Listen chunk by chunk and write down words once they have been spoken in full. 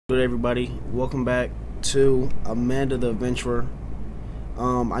Good everybody, welcome back to Amanda the Adventurer.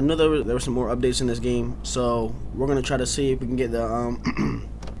 I know there were some more updates in this game, so we're gonna try to see if we can get the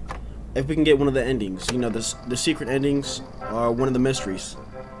if we can get one of the endings. You know, the secret endings or one of the mysteries.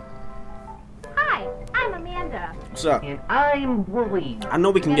 Hi, I'm Amanda. What's up? And I'm Wooly. I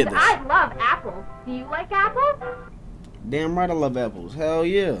know we can get this. I love apples. Do you like apples? Damn right, I love apples. Hell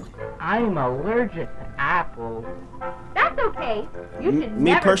yeah. I'm allergic to apples. That's okay. You should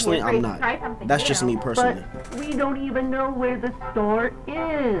Me never personally, be afraid I'm to not. try something That's new. just me personally. But we don't even know where the store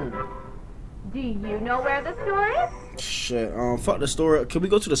is. Do you know where the store is? Shit. Fuck the store. Can we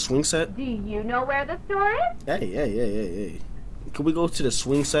go to the swing set? Do you know where the store is? Hey. Can we go to the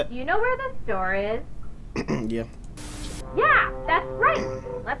swing set? Do you know where the store is? Yeah. Yeah, that's right.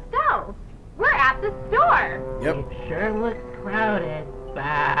 Let's go. We're at the store. Yep. It sure looks crowded.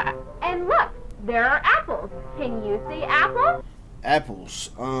 Bah. And look, there are apples. Can you see apples?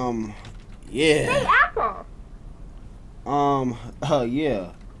 Apples. Say Yeah. apples. Yeah.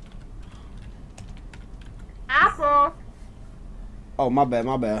 Apples. Oh, my bad.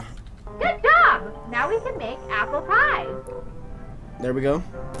 Good job. Now we can make apple pie. There we go.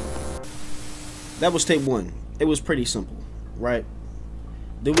 That was tape 1. It was pretty simple, right?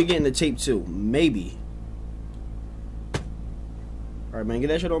 Did we get into tape 2? Maybe. Alright, man, get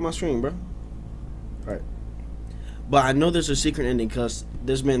that shit on my screen, bro. Alright. But I know there's a secret ending because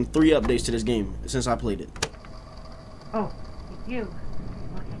there's been 3 updates to this game since I played it. Oh, it's you.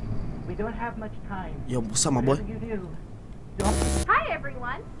 Look, we don't have much time. Yo, what's up, my boy? Whatever you do, don't. Hi,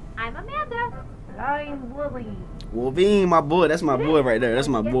 everyone. I'm Amanda. I'm Wooly. Wolverine, my boy. That's my boy right there. That's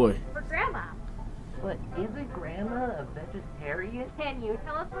my boy. For Grandma. But isn't Grandma a vegetarian? Can you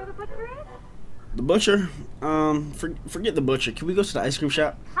tell us where the butcher is? The butcher? Forget the butcher. Can we go to the ice cream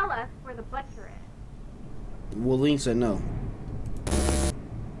shop? Tell us where the butcher is. Wolverine said no.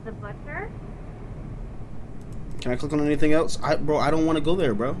 The butcher? Can I click on anything else? Bro, I don't want to go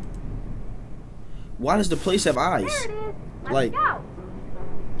there, bro. Why does the place have eyes? There it is. Let's Like, go.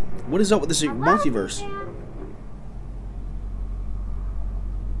 what is up with this Hello, multiverse? man.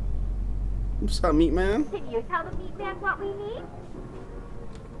 What's up, meat man? Can you tell the meat man what we need?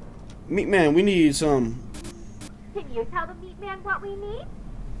 Meat man, we need some. Can you tell the meat man what we need?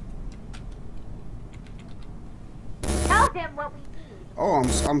 Tell him what we need. Oh,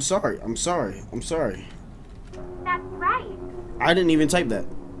 I'm sorry. That's right. I didn't even type that.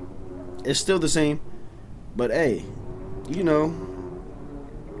 It's still the same, but hey, you know.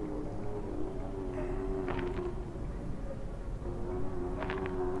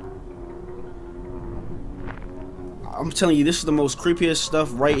 I'm telling you, this is the most creepiest stuff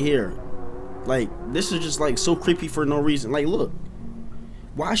right here. Like, this is just like so creepy for no reason. Like, look,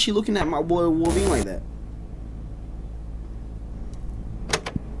 why is she looking at my boy Wolverine like that?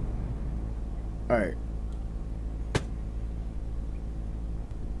 All right.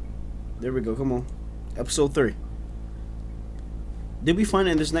 There we go. Come on. Episode 3. Did we find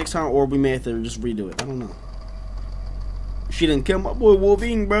it this next time, or we may have to just redo it? I don't know. She didn't kill my boy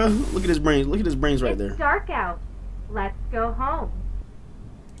Wolverine, bro. Look at his brains. Look at his brains right there. It's dark out. Let's go home.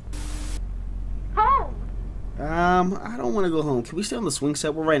 Home. I don't want to go home. Can we stay on the swing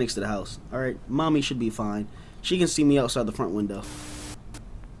set? We're right next to the house. All right. Mommy should be fine. She can see me outside the front window.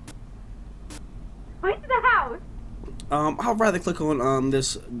 Where's the house? I'd rather click on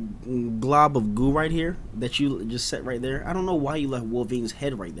this glob of goo right here that you just set right there. I don't know why you left Wolverine's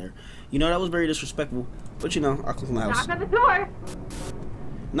head right there. You know, that was very disrespectful. But you know, I'll click on the house. Knock on the door.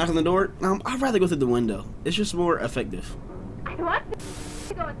 Knock on the door? I'd rather go through the window. It's just more effective. I want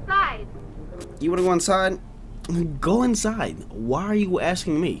to go inside. You want to go inside? Go inside. Why are you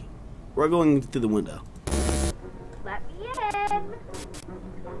asking me? We're going through the window. Let me in.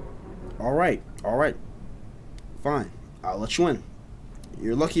 All right. Fine. I'll let you in.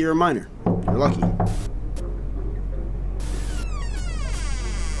 You're lucky you're a minor. You're lucky.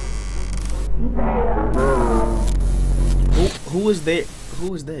 Who is there?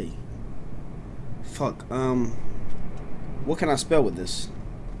 Who is they? Fuck. What can I spell with this?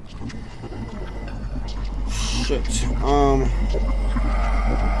 Shit.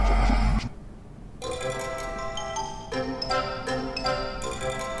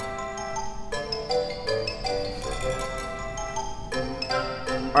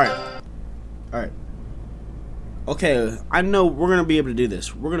 Alright. Okay, I know we're gonna be able to do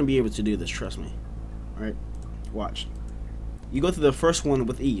this. We're gonna be able to do this, trust me. Alright? Watch. You go through the first one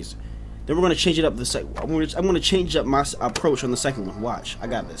with ease. Then we're gonna change it up the second. I'm gonna change up my approach on the second one. Watch. I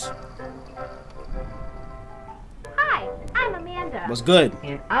got this. Hi, I'm Amanda. What's good?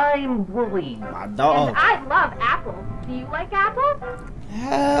 And I'm Wooly. My dog. And I love apples. Do you like apples?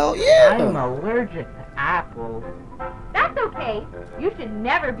 Hell I'm allergic to apples. That's okay. You should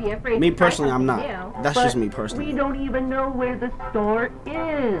never be afraid Me to try personally, I'm something not. new. That's But just me personally. we don't even know where the store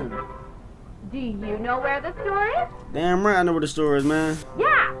is. Do you know where the store is? Damn right I know where the store is, man.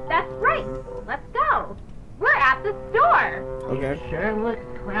 Yeah, that's right. Let's go. We're at the store. Okay. Sure looks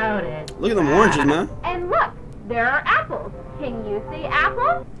crowded. Look at them oranges, man. And look, there are apples. Can you see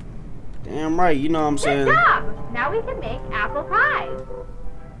apples? Damn right, you know what I'm Good saying. job. Now we can make apple pie.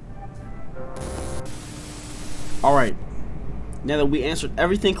 Alright. Now that we answered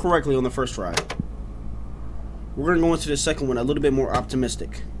everything correctly on the first try, we're going to go into the second one a little bit more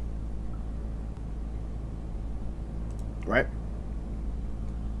optimistic. Right?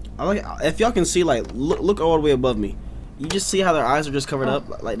 I like if y'all can see, like, look all the way above me. You just see how their eyes are just covered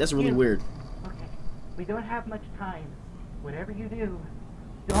up? Like, that's really weird. Okay, we don't have much time. Whatever you do,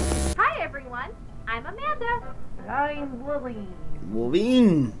 Hi, everyone. I'm Amanda. I'm Lily.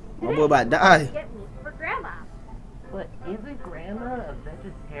 Wolverine. My Today, boy about to we're die. going to get meat for Grandma. But isn't Grandma a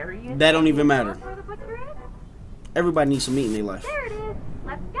vegetarian? That don't even You know matter. where the butcher is? Everybody needs some meat in their life. There it is.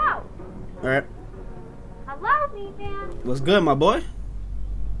 Let's go. Alright. Hello, meat man. What's good, my boy?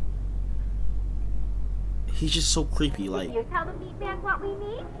 He's just so creepy, like. Can you tell the meat man what we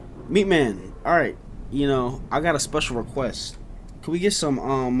need? Meat man, alright. You know, I got a special request. Can we get some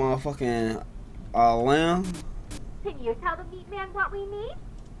motherfucking lamb? Can you tell the meat man what we need?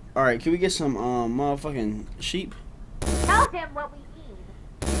 Alright, can we get some motherfucking sheep? Tell him what we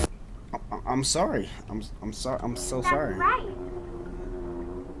need. I'm sorry. I'm sorry. I'm so sorry. That's right.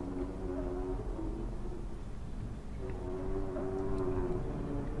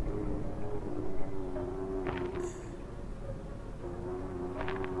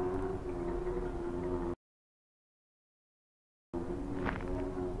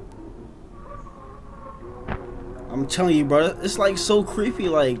 I'm telling you, brother, it's like so creepy.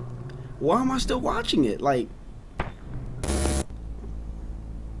 Like, why am I still watching it? Like,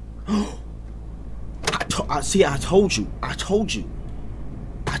 I told you. I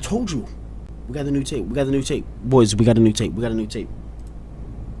told you. We got the new tape. We got the new tape, boys. We got a new tape. We got a new tape.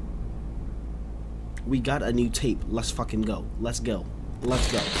 We got a new tape. Let's fucking go. Let's go.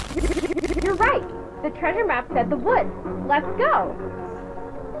 Let's go. You're right. The treasure map said the woods. Let's go.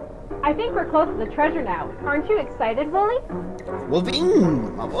 I think we're close to the treasure now. Aren't you excited, Wooly?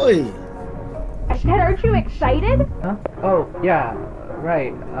 Wolverine, my boy. I said, aren't you excited? Huh? Oh, yeah,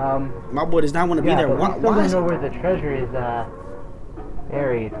 right. My boy does not want to Yeah, be there. but Why, we still why, don't is, know where the treasure is,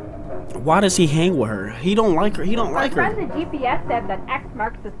 buried. why does he hang with her? He don't like her. He don't like Our friend her. the GPS said that X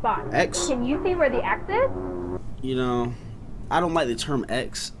marks the spot. X? Can you see where the X is? You know, I don't like the term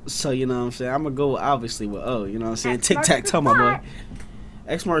X, so you know what I'm saying. I'm gonna go obviously with O. You know what I'm saying. X Tic marks tac the toe, my boy. spot.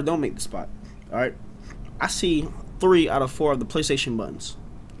 X marks don't make the spot. All right. I see 3 out of 4 of the PlayStation buttons,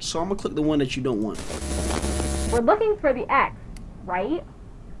 so I'm gonna click the one that you don't want. We're looking for the X, right?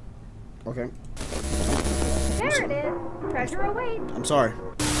 Okay. There it is. Treasure awaits. I'm sorry.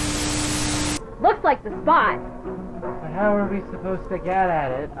 Looks like the spot. But how are we supposed to get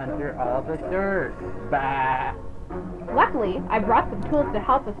at it under all the dirt? Bah! Luckily, I brought some tools to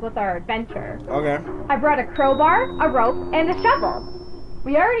help us with our adventure. Okay. I brought a crowbar, a rope, and a shovel.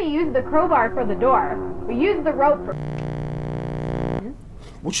 We already used the crowbar for the door. We used the rope for...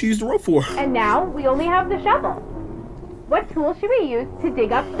 What you use the rope for? And now, we only have the shovel. What tool should we use to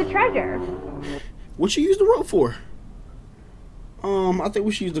dig up the treasure? What you use the rope for? I think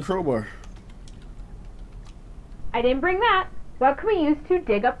we should use the crowbar. I didn't bring that. What can we use to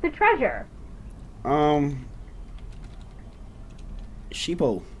dig up the treasure?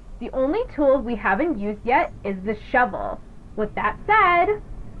 Sheepo. The only tool we haven't used yet is the shovel. With that said,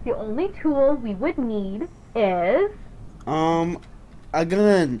 the only tool we would need is... A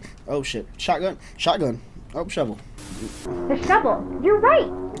gun. Oh shit. Shotgun. Shotgun. Oh, shovel. the shovel. You're right. I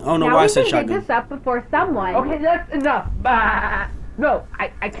don't know Now why I we said can dig shotgun. this up before someone... Okay, that's enough! Bah! No,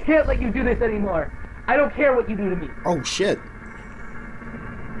 I can't let you do this anymore. I don't care what you do to me. Oh shit.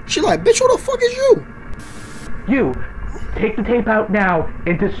 She like, bitch, who the fuck is you? You, take the tape out now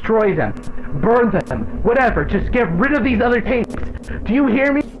and destroy them. Burn them. Whatever. Just get rid of these other tapes. Do you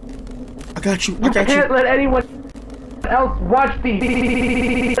hear me? I got you. I You got can't you. let anyone else watch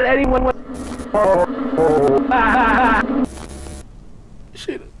these. Let anyone... Ah.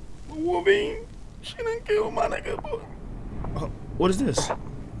 Shit. Wolverine. She didn't kill my nigga, boy. Oh, what is this?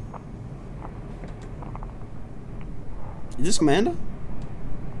 Is this Amanda?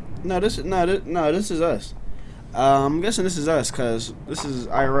 No, this is us. I'm guessing this is us, cause this is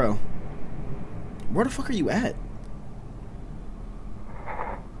IRL. Where the fuck are you at?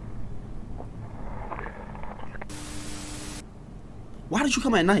 Why did you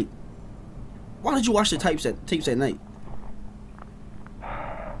come at night? Why did you watch the tapes at night?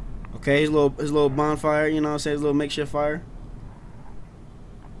 Okay, his little bonfire, you know what I'm saying, his little makeshift fire.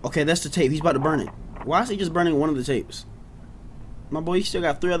 Okay, that's the tape. He's about to burn it. Why is he just burning one of the tapes? My boy, he still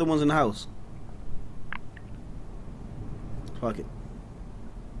got 3 other ones in the house. Fuck it.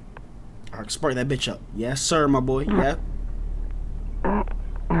 Alright, spark that bitch up. Yes, sir, my boy. Yep.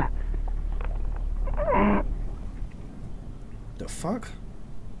 The fuck?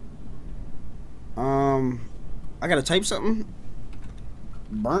 I gotta type something.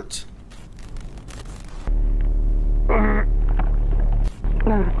 Burnt.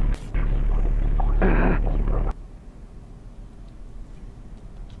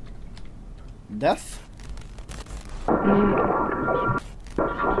 Death.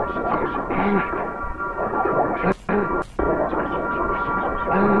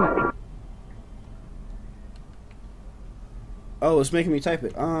 Oh, it's making me type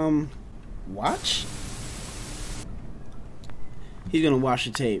it. Watch? He's gonna watch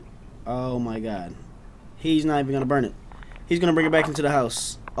the tape. Oh my god. He's not even gonna burn it. He's gonna bring it back into the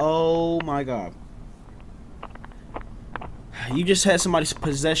house. Oh my god. You just had somebody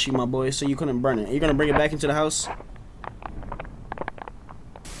possess you, my boy, so you couldn't burn it. You're gonna bring it back into the house?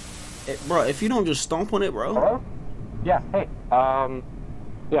 Bro, if you don't just stomp on it, bro. Hello? Yeah, hey.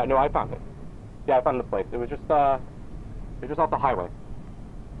 Yeah, no, I found it. Yeah, I found the place. It was just off the highway.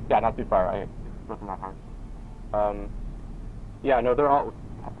 Yeah, not too far. It wasn't that hard. Yeah, no, they're all...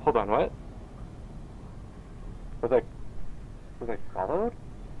 Hold on, what? Was I followed?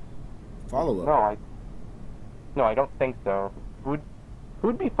 Follow up? No, I don't think so.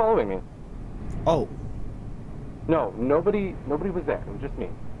 Who'd be following me? Oh. No, nobody was there. It was just me.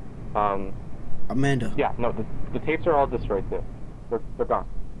 Amanda. Yeah, no, the tapes are all destroyed too. They're gone.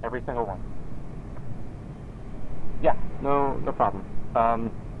 Every single one. Yeah, no problem.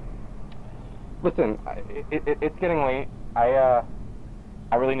 Listen, it's getting late. I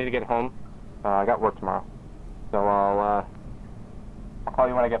really need to get home. I got work tomorrow. So I'll call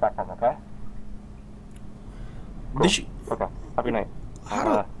you when I get back home, okay? Cool. Okay, have a good night.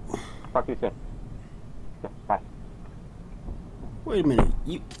 Talk to you soon. Yeah, bye. Wait a minute.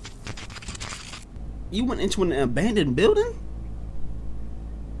 You went into an abandoned building?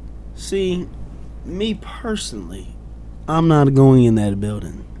 See, me personally, I'm not going in that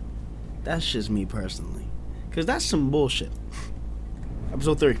building. That's just me personally. Because that's some bullshit.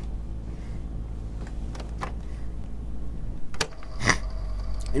 Episode 3.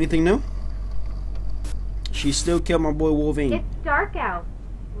 Anything new? She still killed my boy Wolverine. It's dark out.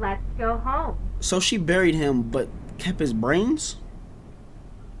 Let's go home. So she buried him but kept his brains?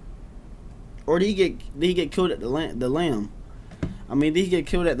 Or did he get killed at the lamb? I mean, did he get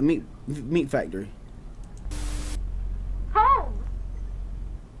killed at the meat factory? Home.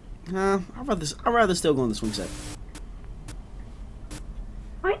 I'd rather still go on the swing set.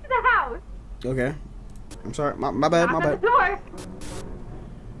 Point to the house. Okay. I'm sorry. My bad. Knock My on bad. the door.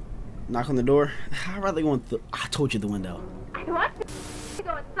 Knock on the door. I'd rather go in I told you the window. I want to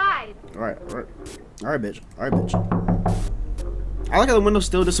go inside. All right, bitch. All right, bitch. I like how the window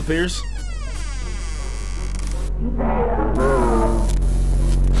still disappears.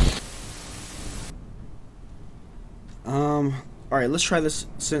 All right, let's try this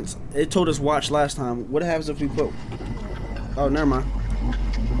since it told us watch last time. What happens if we put? Oh, never mind.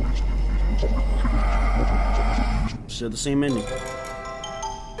 Still the same ending.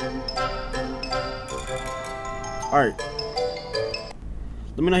 All right.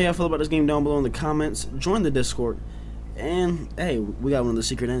 Let me know how y'all feel about this game down below in the comments. Join the Discord, and hey, we got one of the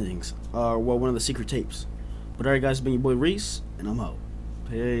secret endings, well, one of the secret tapes. But all right, guys, it's been your boy Reese, and I'm out.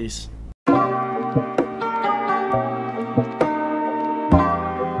 Peace.